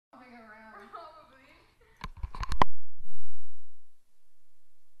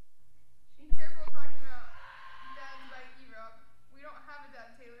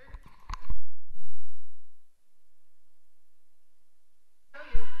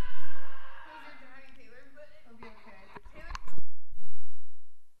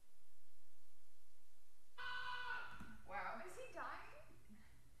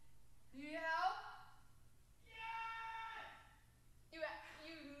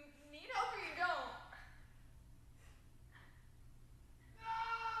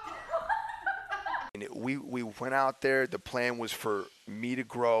And we went out there. The plan was for me to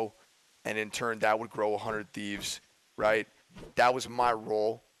grow, and in turn that would grow 100 Thieves, right? That was my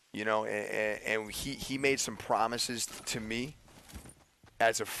role, you know. And he made some promises to me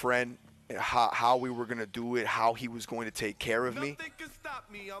as a friend, how we were gonna do it, how he was going to take care of me.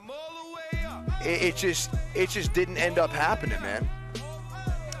 It just didn't end up happening, man.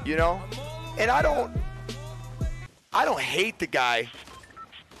 You know, and I don't hate the guy.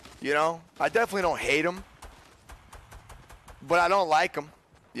 You know, I definitely don't hate him, but I don't like him.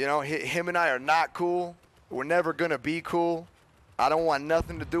 You know, him and I are not cool. We're never gonna be cool. I don't want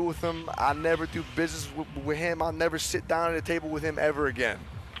nothing to do with him. I never do business with him. I'll never sit down at a table with him ever again.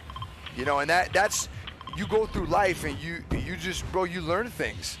 You know, and that's, you go through life and you just, bro, you learn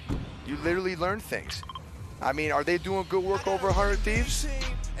things. You literally learn things. I mean, are they doing good work over 100 Thieves?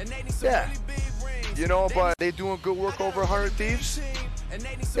 Yeah. You know, but they doing good work over 100 Thieves?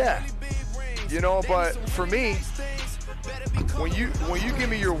 Yeah. You know, but for me, when you give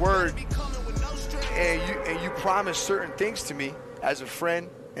me your word and you promise certain things to me as a friend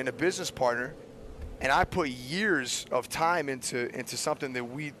and a business partner, and I put years of time into something that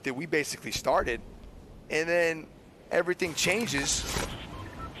we basically started, and then everything changes,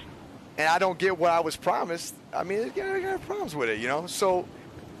 and I don't get what I was promised. I mean, I got problems with it, you know. So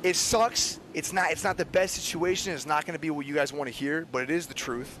it sucks. It's not the best situation. It's not going to be what you guys want to hear, but it is the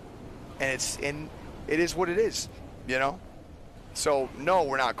truth, and it is what it is, you know. So no,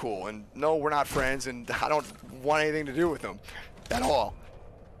 we're not cool, and no, we're not friends, and I don't want anything to do with them at all.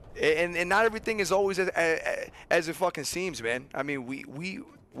 And not everything is always as it fucking seems, man. I mean,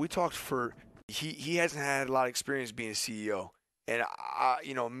 we talked for, he hasn't had a lot of experience being a CEO, and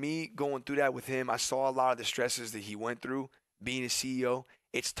you know, me going through that with him, I saw a lot of the stresses that he went through being a CEO.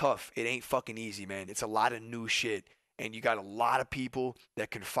 It's tough. It ain't fucking easy, man. It's a lot of new shit, and you got a lot of people that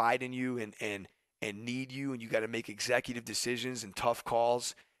confide in you and need you, and you got to make executive decisions and tough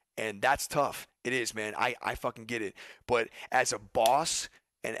calls, and that's tough. It is, man. I fucking get it. But as a boss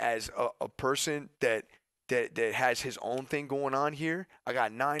and as a person that has his own thing going on here, I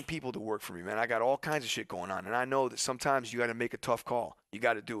got 9 people to work for me, man. I got all kinds of shit going on, and I know that sometimes you got to make a tough call. You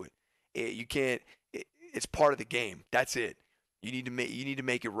got to do it. You can't. It's part of the game. That's it. You need to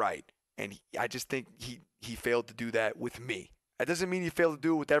make it right, and I just think he failed to do that with me. That doesn't mean he failed to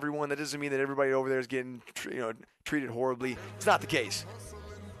do it with everyone. That doesn't mean that everybody over there is getting treated horribly. It's not the case.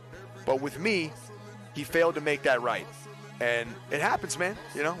 But with me, he failed to make that right. And it happens, man.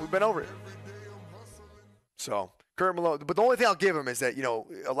 You know, we've been over it. So, Kurt Malone. But the only thing I'll give him is that, you know,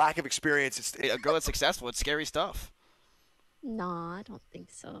 a lack of experience. A girl that's successful, it's scary stuff. No, I don't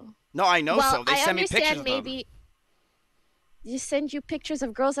think so. No, I know well, so. They send me pictures of them. You send you pictures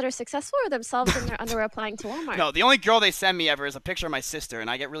of girls that are successful or themselves in their underwear applying to Walmart? No, the only girl they send me ever is a picture of my sister, and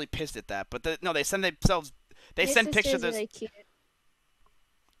I get really pissed at that. But no, they send themselves. They Your send pictures of really cute.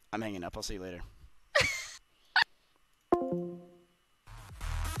 I'm hanging up. I'll see you later.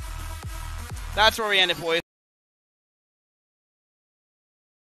 That's where we end it, boys.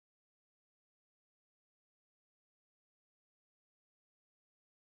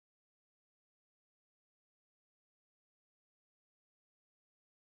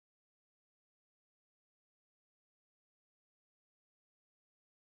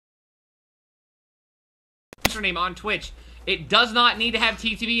 Username on Twitch. It does not need to have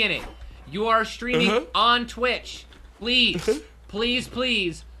TTV in it. You are streaming on Twitch. Please, please,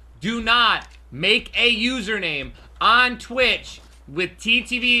 please do not make a username on Twitch with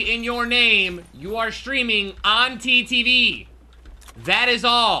TTV in your name. You are streaming on TTV. That is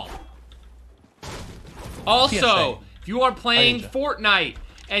all. Also, if you are playing Fortnite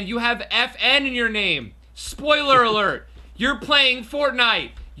and you have FN in your name, spoiler alert, you're playing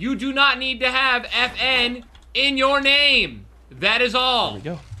Fortnite. You do not need to have FN in your name. That is all. There we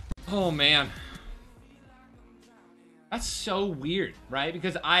go. Oh man. That's so weird, right?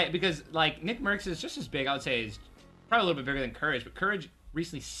 Because like Nick Merckx is just as big, I would say, is probably a little bit bigger than Courage, but Courage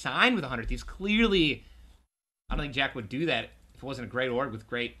recently signed with 100 Thieves. Clearly, I don't think Jack would do that if it wasn't a great org with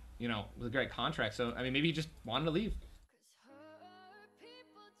great, you know, with a great contract. So I mean, maybe he just wanted to leave.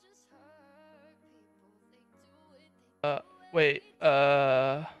 Wait,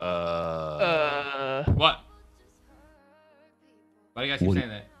 What? Why do you guys keep saying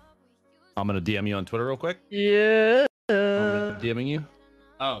that? I'm gonna DM you on Twitter real quick. yeah. I'm DMing you.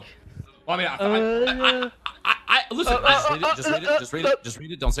 Oh. Well, I mean, listen. Just read it. Just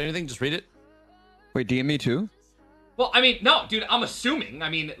read it. Don't say anything. Just read it. Wait, DM me too? Well, I mean, no, dude, I'm assuming. I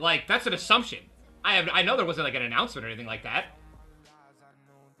mean, like, that's an assumption. I know there wasn't, like, an announcement or anything like that.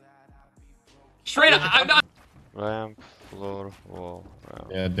 Straight up, I'm not... floor, wall.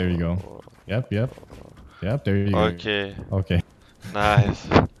 Yeah, there you go. Yep. There you go. Okay. Okay. Nice.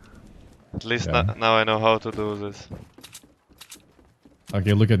 At least Yeah. now I know how to do this.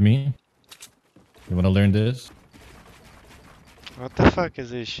 Okay, look at me. You wanna learn this? What the fuck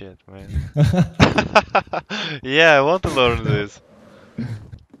is this shit, man? Yeah, I want to learn this.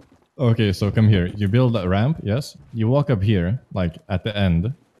 Okay, so come here. You build a ramp, yes? You walk up here, like at the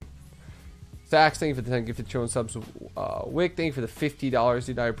end. Zax, thank you for the 10 gifted channel subs. Wick, thank you for the $50,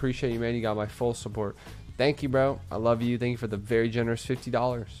 dude. I appreciate you, man. You got my full support. Thank you, bro. I love you. Thank you for the very generous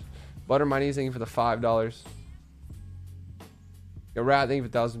 $50. Butter My Knees, thank you for the $5. Yo, Rat, thank you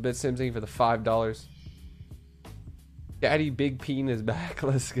for 1,000 bits. Sims, thank you for the $5. Daddy Big Peen is back.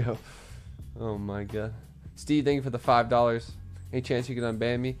 Let's go. Oh my god. Steve, thank you for the $5. Any chance you can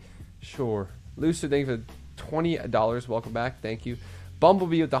unban me? Sure. Lucer, thank you for $20. Welcome back. Thank you.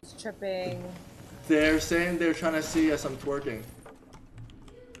 Bumblebee with the tripping. They're saying they're trying to see us. I'm twerking.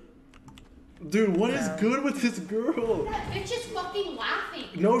 Dude, what is good with this girl? That bitch is fucking laughing.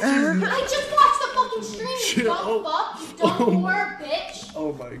 No, she's not. I just watched the fucking stream, you dumb fuck, you dumb whore, bitch.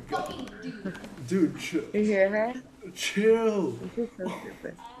 Oh my god. Fucking dude. Dude, chill. You hear her? Chill. This is so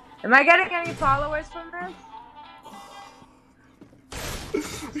stupid. Am I getting any followers from this?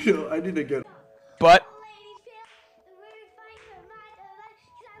 Yo, I need to get. But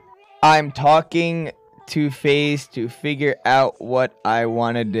I'm talking to FaZe to figure out what I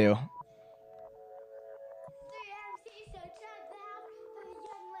want to do.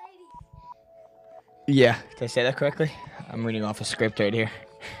 Yeah, did I say that correctly? I'm reading off a script right here.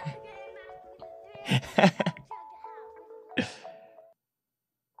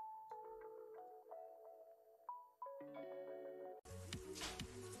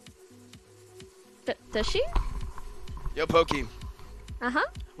 Does she? Yo, Pokey. Uh-huh.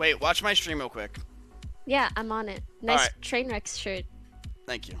 Wait, watch my stream real quick. Yeah, I'm on it. Nice Alright. Trainwreck shirt.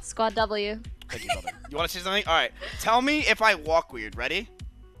 Thank you. Squad W. Thank you, brother. You want to say something? All right. Tell me if I walk weird. Ready?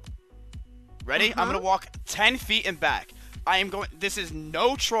 Ready? I'm gonna walk 10 feet and back. I am going. This is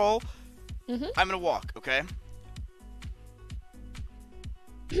no troll. I'm gonna walk. Okay.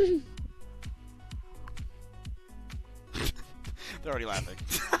 They're already laughing.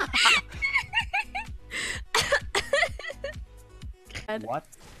 What?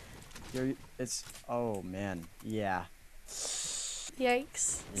 It's. Oh man. Yeah.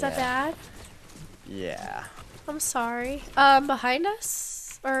 Yikes. Is that bad? Yeah. I'm sorry. Behind us?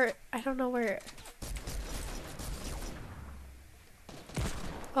 Or, I don't know where.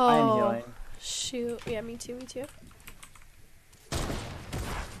 Oh. I'm healing. Shoot. Yeah, me too, me too.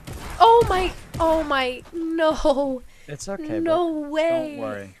 Oh my, no. It's okay. No but way. Don't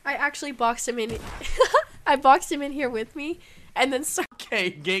worry. I actually boxed him in. I boxed him in here with me and then started.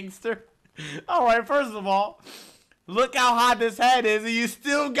 Okay, gangster. Alright, first of all, look how high this head is and you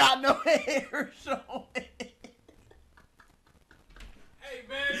still got no hair showing. Hey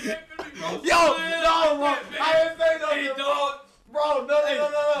man, Yo, no, bro. I didn't say nothing. Hey dog. Bro,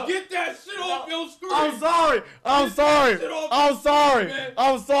 no. Get that shit off your screen. I'm sorry. I'm sorry. I'm sorry.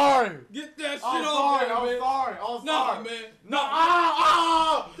 I'm sorry. Get that shit I'm off sorry. there, I'm man. sorry. I'm Nah, sorry. man. No.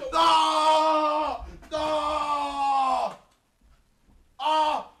 Ah. No.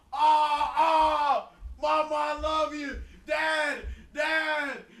 Mama, I love you. Dad.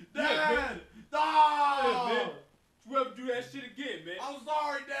 Yeah, No. man. You ever do that shit again, man? I'm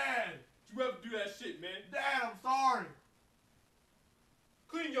sorry, Dad. You ever do that shit, man? Dad, I'm sorry.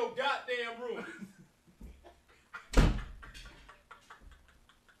 Clean your goddamn room.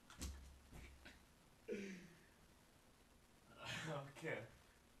 Okay.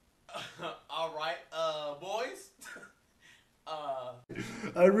 All right, boys.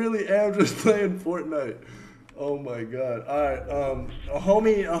 I really am just playing Fortnite. Oh my god. Alright, a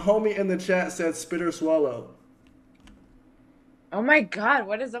homie in the chat said spit or swallow. Oh my god,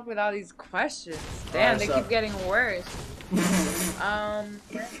 what is up with all these questions? Damn, they keep getting worse.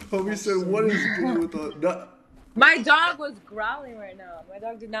 Homie said, what is good with the... No. My dog was growling right now. My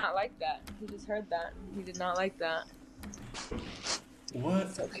dog did not like that. He just heard that. He did not like that. What?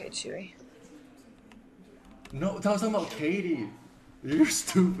 It's okay, Chewy. No, that was talking about Katie. You're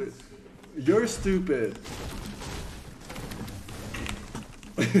stupid. You're stupid.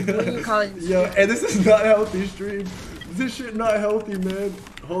 What are you calling me? Yo, and this is not healthy stream. This shit not healthy, man.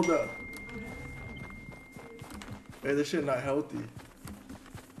 Hold up. Hey, this shit not healthy.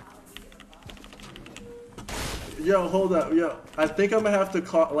 Yo, hold up. Yo, I think I'm gonna have to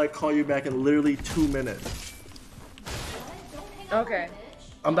call you back in literally 2 minutes. Okay.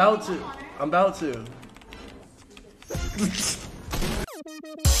 I'm about to.